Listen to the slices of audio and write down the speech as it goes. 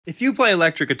If you play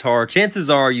electric guitar, chances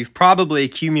are you've probably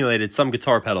accumulated some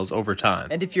guitar pedals over time.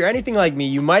 And if you're anything like me,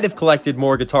 you might have collected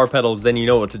more guitar pedals than you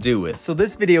know what to do with. So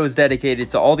this video is dedicated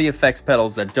to all the effects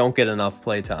pedals that don't get enough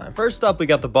playtime. First up, we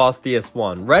got the Boss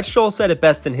DS1. Red Stroll said it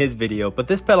best in his video, but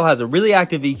this pedal has a really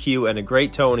active EQ and a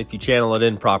great tone if you channel it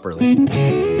in properly.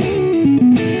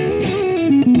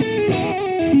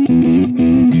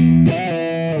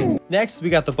 Next, we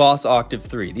got the Boss Octave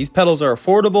 3. These pedals are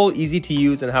affordable, easy to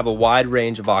use, and have a wide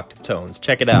range of octave tones.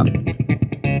 Check it out.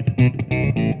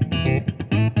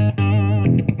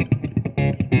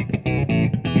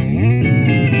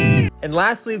 And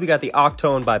lastly, we got the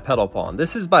Octone by Pedal Pawn.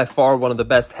 This is by far one of the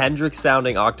best Hendrix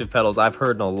sounding octave pedals I've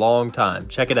heard in a long time.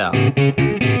 Check it out.